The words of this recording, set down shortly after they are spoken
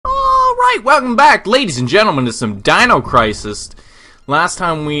Alright, welcome back, ladies and gentlemen, to some Dino Crisis. Last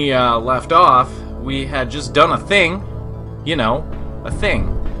time we left off, we had just done a thing. You know, a thing.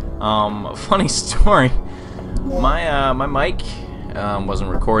 A funny story. My mic wasn't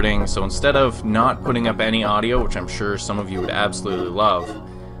recording, so instead of not putting up any audio, which I'm sure some of you would absolutely love,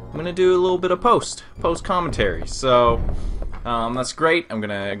 I'm gonna do a little bit of post commentary. So that's great. I'm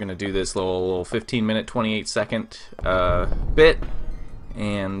gonna do this little 15-minute, 28-second bit.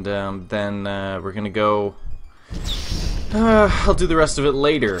 And then we're gonna go. I'll do the rest of it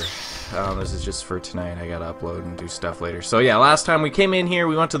later. This is just for tonight. I gotta upload and do stuff later. So yeah, last time we came in here,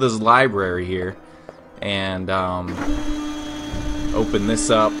 we went to this library here, and open this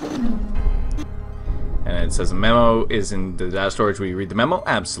up, and it says a memo is in the data storage. Will you read the memo?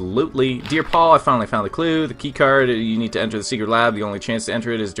 Absolutely. Dear Paul, I finally found the clue. The key card. You need to enter the secret lab. The only chance to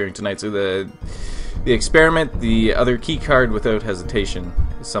enter it is during tonight's the experiment. The other key card, without hesitation,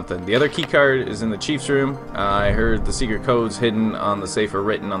 is something. The other key card is in the Cheif's room. I heard the secret codes hidden on the safe are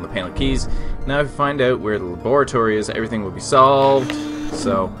written on the panel keys. Now if you find out where the laboratory is, everything will be solved.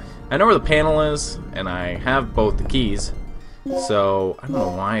 So I know where the panel is, and I have both the keys. So I don't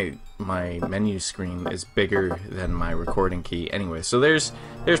know why my menu screen is bigger than my recording key. Anyway, so there's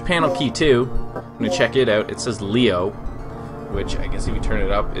panel key 2. I'm gonna check it out. It says Leo, which I guess if you turn it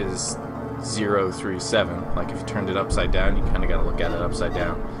up is 037. Like if you turned it upside down, you kind of got to look at it upside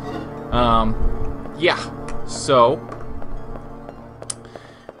down. Yeah, so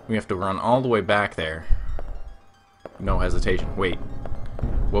we have to run all the way back there. No hesitation. Wait,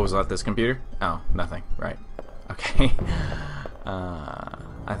 what was that? This computer? Oh, nothing. Right. Okay.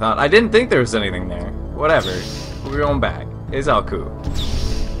 I didn't think there was anything there. Whatever. We're going back. It's all cool.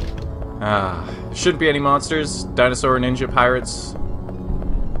 There shouldn't be any monsters. Dinosaur, ninja, pirates.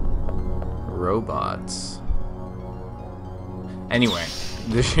 Robots. Anyway,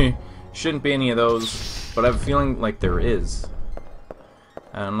 there shouldn't be any of those, but I have a feeling like there is.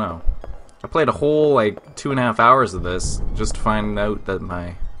 I don't know. I played a whole like 2.5 hours of this just to find out that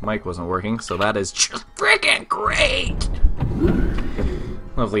my mic wasn't working, so that is freaking great.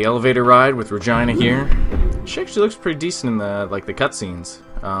 Lovely elevator ride with Regina here. She actually looks pretty decent in the the cutscenes,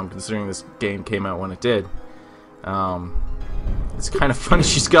 considering this game came out when it did. It's kind of funny.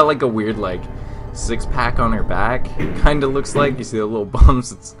 She's got like a weird like 6-pack on her back. Kind of looks like, you see the little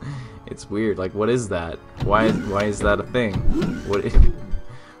bumps. It's weird. Like, what is that? Why is that a thing?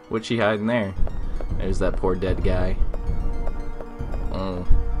 What's she hiding there? There's that poor dead guy. Oh.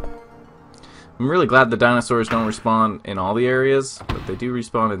 I'm really glad the dinosaurs don't respawn in all the areas, but they do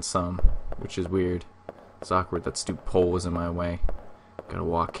respawn in some, which is weird. It's awkward. That stupid pole was in my way. Gotta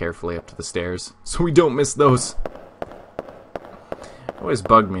walk carefully up to the stairs so we don't miss those. It always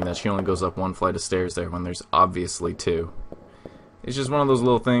bugged me that she only goes up 1 flight of stairs there when there's obviously 2. It's just one of those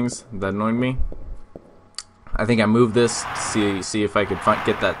little things that annoyed me. I think I moved this to see if I could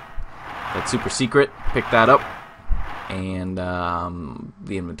get that super secret, pick that up, and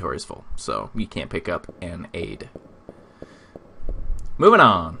the inventory is full, so you can't pick up an aid. Moving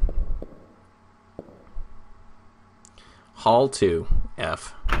on. Hall 2,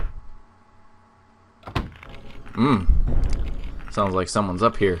 F. Sounds like someone's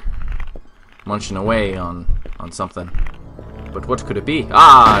up here, munching away on something. But what could it be?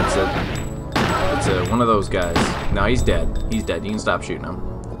 Ah, it's a one of those guys. No, he's dead. He's dead. You can stop shooting him.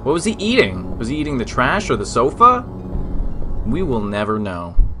 What was he eating? Was he eating the trash or the sofa? We will never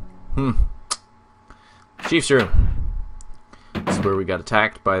know. Cheif's room. This is where we got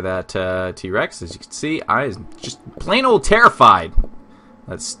attacked by that T-Rex. As you can see, I was just plain old terrified.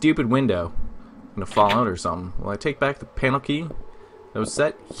 That stupid window. Gonna fall out or something. Will I take back the panel key that was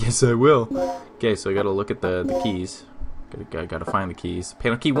set? Yes, I will. Okay, so I gotta look at the keys. Gotta find the keys.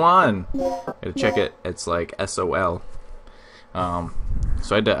 Panel key 1. Gotta check it. It's like SOL. So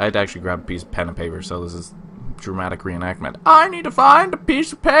I had to actually grab a piece of pen and paper. So this is dramatic reenactment. I need to find a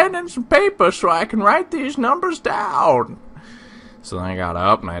piece of pen and some paper so I can write these numbers down. So then I got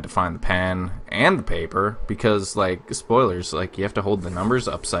up and I had to find the pen and the paper because, like, spoilers, like you have to hold the numbers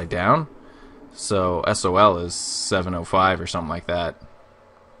upside down. So SOL is 705 or something like that.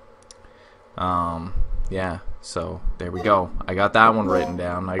 Yeah, so there we go. I got that one written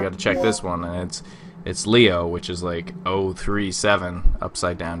down. I got to check this one, and it's Leo, which is like 037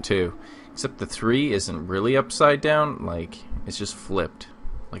 upside down too. Except the 3 isn't really upside down, like it's just flipped.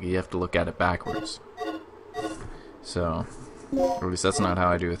 Like you have to look at it backwards. So, or at least that's not how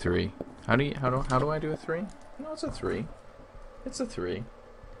I do a 3. How do I do a 3? No, it's a 3. It's a 3.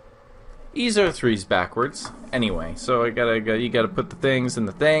 These are 3s backwards. Anyway, so you gotta put the things in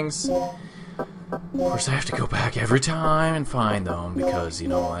the things. Of course, I have to go back every time and find them because, you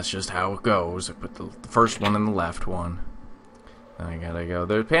know, that's just how it goes. I put the first one in the left one. Then I gotta go.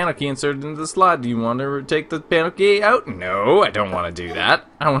 There's a panel key inserted into the slot. Do you want to take the panel key out? No, I don't want to do that.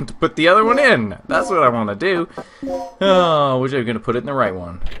 I want to put the other one in. That's what I want to do. Oh, which I'm gonna put it in the right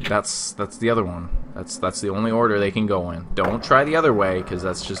one. That's the other one. That's the only order they can go in. Don't try the other way because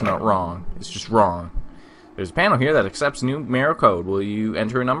that's just not wrong. It's just wrong. There's a panel here that accepts numeric code. Will you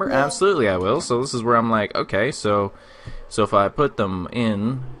enter a number? Absolutely, I will. So this is where I'm like, okay, so if I put them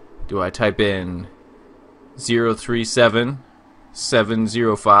in, do I type in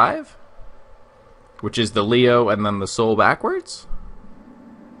 037705, which is the Leo and then the soul backwards?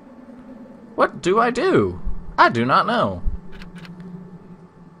 What do I do? I do not know.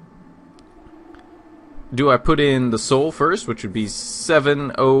 Do I put in the soul first, which would be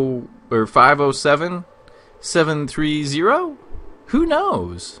 507? 730? Who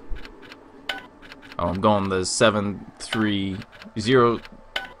knows? Oh, I'm going the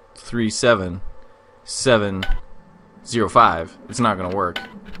 73037 It's not gonna work.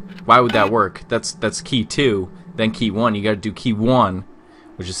 Why would that work? That's key 2, then key 1. You gotta do key 1,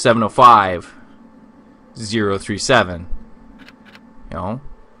 which is 705037. You know?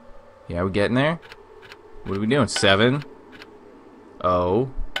 Yeah, we getting there? What are we doing? 7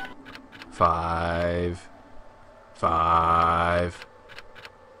 0 5 5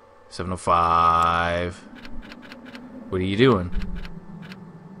 705. What are you doing?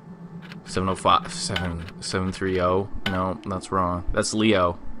 705 730. No, that's wrong. That's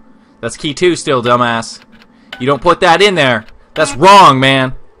Leo. That's key 2 still, dumbass. You don't put that in there. That's wrong,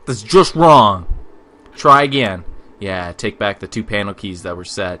 man. That's just wrong. Try again. Yeah, take back the 2 panel keys that were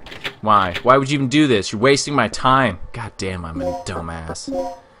set. Why? Why would you even do this? You're wasting my time. God damn, I'm a dumbass.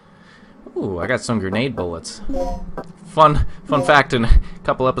 Ooh, I got some grenade bullets. Fun fact, in a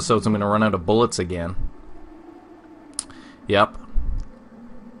couple episodes I'm going to run out of bullets again. Yep.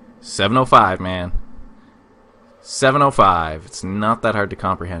 705, man. 705. It's not that hard to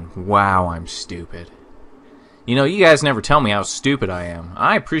comprehend. Wow, I'm stupid. You know, you guys never tell me how stupid I am.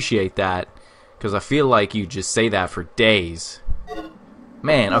 I appreciate that, because I feel like you just say that for days.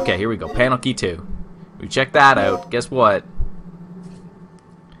 Man, okay, here we go. Panel key 2. We check that out. Guess what?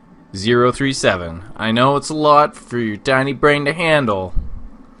 037. I know it's a lot for your tiny brain to handle.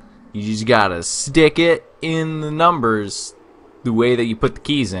 You just gotta stick it in the numbers the way that you put the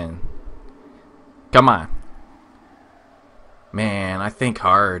keys in. Come on. Man, I think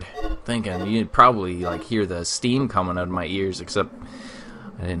hard. Thinking you'd probably like hear the steam coming out of my ears, except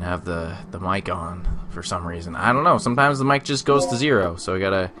I didn't have the mic on for some reason. I don't know. Sometimes the mic just goes to 0, so I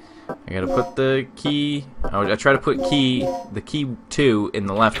gotta put the key. I try to put the key 2 in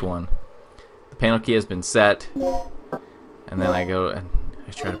the left one. The panel key has been set, and then I go and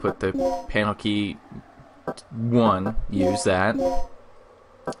I try to put the panel key 1. Use that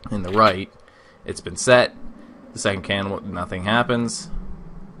in the right. It's been set. The second candle, nothing happens.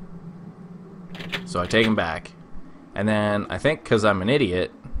 So I take them back, and then I think because I'm an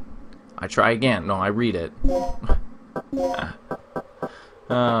idiot, I try again. No, I read it.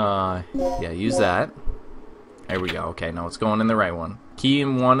 Yeah, use that. There we go. Okay, now it's going in the right one. Key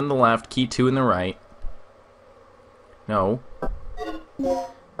 1 in the left, key 2 in the right. No.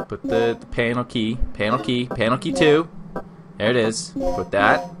 Put the panel key 2. There it is. Put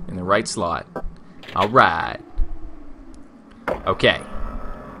that in the right slot. Alright. Okay.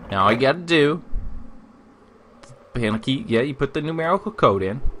 Now all you gotta do, panel key, yeah, you put the numerical code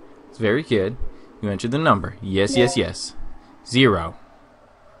in. It's very good. You enter the number. Yes, yes, yes. 0.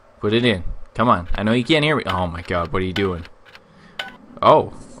 Put it in. Come on. I know you can't hear me. Oh my god, what are you doing?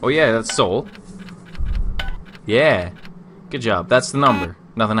 Oh. Oh yeah, that's soul. Yeah. Good job. That's the number.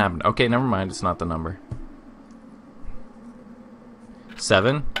 Nothing happened. Okay, never mind. It's not the number.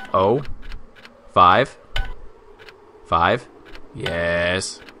 7 0 5 5.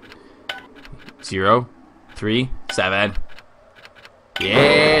 Yes. 0 3 7.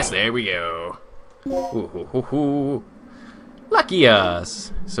 Yes, there we go. Ooh, hoo, hoo, hoo. Lucky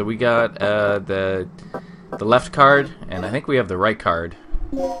us. So we got the left card, and I think we have the right card.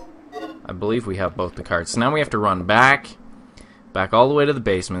 I believe we have both the cards. So now we have to run back all the way to the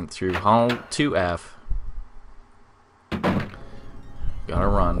basement through Hall 2F. Gotta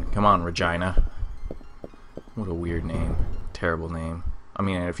run. Come on, Regina. What a weird name. Terrible name. I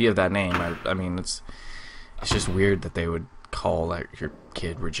mean, if you have that name, I mean, it's just weird that they would call that your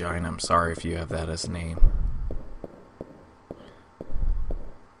kid Regina. I'm sorry if you have that as a name.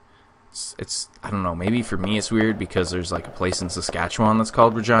 It's I don't know, maybe for me it's weird because there's like a place in Saskatchewan that's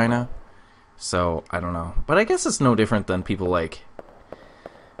called Regina. So, I don't know. But I guess it's no different than people like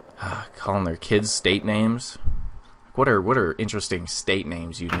Calling their kids state names. What are interesting state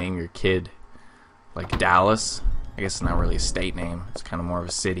names you'd name your kid? Like Dallas? I guess it's not really a state name. It's kind of more of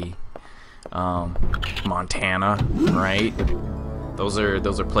a city. Montana, right? Those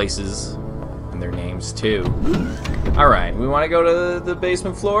are places and their names too. Alright, we want to go to the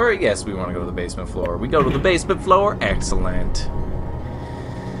basement floor? Yes, we want to go to the basement floor. We go to the basement floor? Excellent.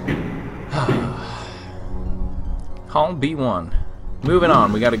 Hall B1. Moving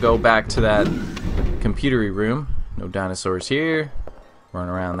on, we got to go back to that computery room. No dinosaurs here. Run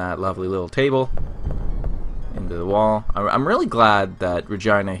around that lovely little table. Into the wall. I'm really glad that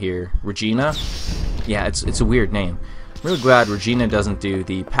Regina here, Regina? Yeah, it's a weird name. I'm really glad Regina doesn't do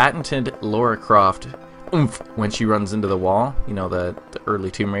the patented Lara Croft oomph when she runs into the wall. You know, the early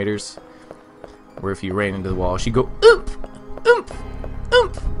Tomb Raiders, where if you ran into the wall, she'd go oomph, oomph,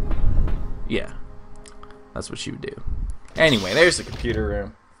 oomph. Yeah, that's what she would do. Anyway, there's the computer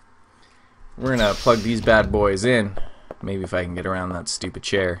room. We're gonna plug these bad boys in. Maybe if I can get around that stupid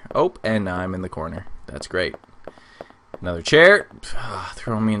chair. Oh, and now I'm in the corner. That's great. Another chair.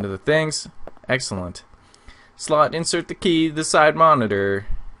 Throwing me into the things. Excellent. Slot, insert the key, the side monitor.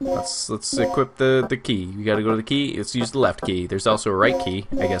 Let's equip the key. We gotta go to the key. Let's use the left key. There's also a right key.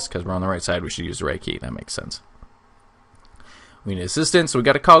 I guess because we're on the right side, we should use the right key. That makes sense. We need assistance, so we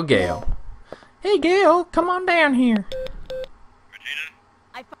gotta call Gail. Hey, Gail, come on down here.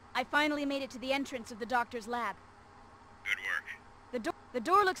 Regina? I finally made it to the entrance of the doctor's lab. Good work. The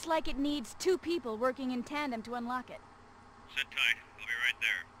door looks like it needs 2 people working in tandem to unlock it. Sit tight. I'll be right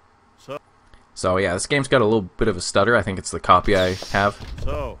there. So yeah, this game's got a little bit of a stutter. I think it's the copy I have.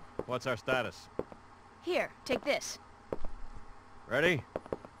 So, what's our status? Here, take this. Ready?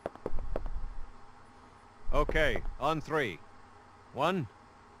 Okay, on 3. 1,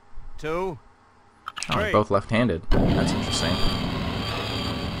 2, Oh, 3. we're both left-handed. That's interesting.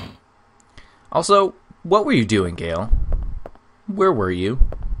 Also, what were you doing, Gail? Where were you?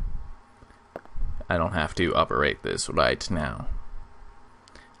 I don't have to operate this right now.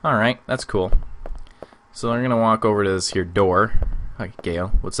 Alright, that's cool. So we're gonna walk over to this here door. Hi, Gail,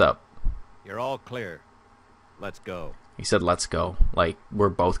 what's up? You're all clear. Let's go. He said let's go. Like, we're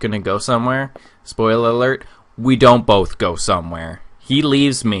both gonna go somewhere? Spoiler alert, we don't both go somewhere. He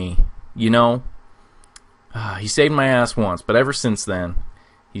leaves me, you know? He saved my ass once, but ever since then,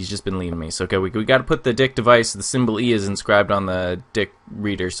 he's just been leaving me. So, okay, we got to put the DIC device. The symbol E is inscribed on the DIC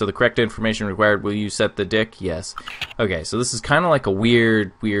reader. So, the correct information required. Will you set the DIC? Yes. Okay, so this is kind of like a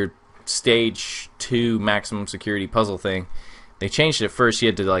weird stage 2 maximum security puzzle thing. They changed it first. You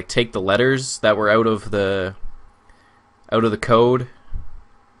had to like take the letters that were out of the code,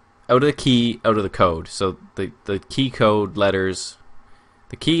 out of the key, out of the code. So the key code letters,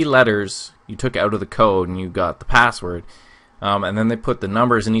 the key letters you took out of the code, and you got the password. And then they put the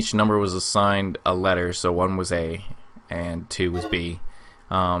numbers, and each number was assigned a letter. So 1 was A, and 2 was B.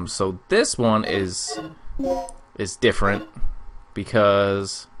 So this one is different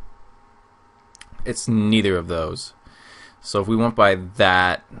because it's neither of those. So if we went by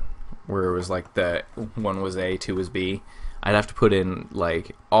that, where it was like the 1 was A, 2 was B, I'd have to put in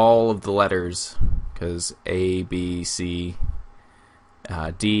like all of the letters, because A, B, C,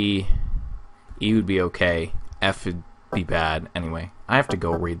 D, E would be okay, F would be bad. Anyway, I have to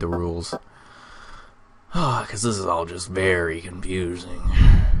go read the rules. Because this is all just very confusing.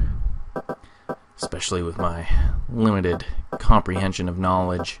 Especially with my limited comprehension of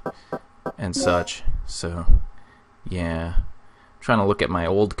knowledge and such. So, yeah. I'm trying to look at my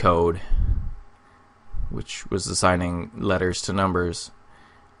old code, which was assigning letters to numbers,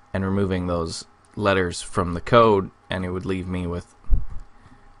 and removing those letters from the code, and it would leave me with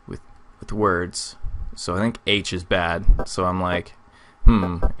words. So I think H is bad. So I'm like,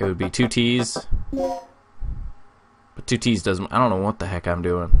 it would be 2 T's. But 2 T's doesn't, I don't know what the heck I'm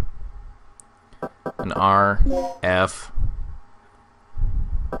doing. An R, F.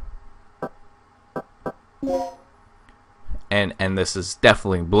 And this is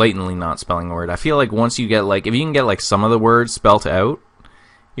definitely blatantly not spelling a word. I feel like once you get like, if you can get like some of the words spelt out,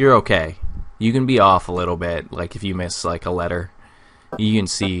 you're okay. You can be off a little bit, like if you miss like a letter. You can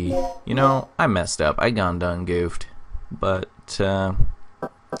see, you know, I messed up. I gone done goofed. But,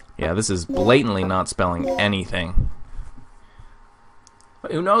 yeah, this is blatantly not spelling anything.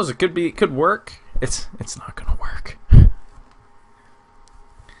 But who knows? It could work. It's not gonna work.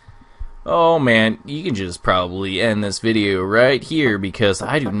 Oh man, you can just probably end this video right here, because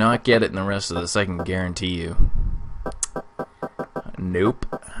I do not get it in the rest of this, I can guarantee you. Nope.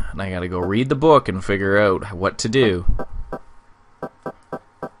 And I gotta go read the book and figure out what to do.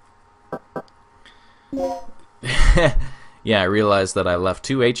 Yeah, I realized that I left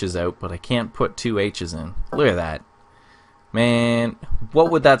 2 H's out, but I can't put 2 H's in. Look at that. Man,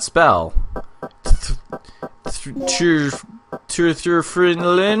 what would that spell?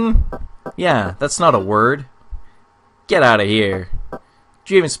 Yeah, that's not a word. Get out of here.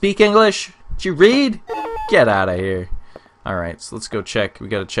 Do you even speak English? Do you read? Get out of here. Alright, so let's go check. We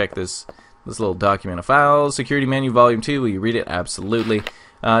gotta check this little document of files. Security menu volume 2. Will you read it? Absolutely.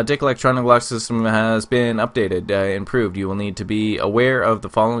 Dick electronic lock system has been updated, improved. You will need to be aware of the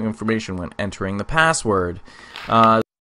following information when entering the password.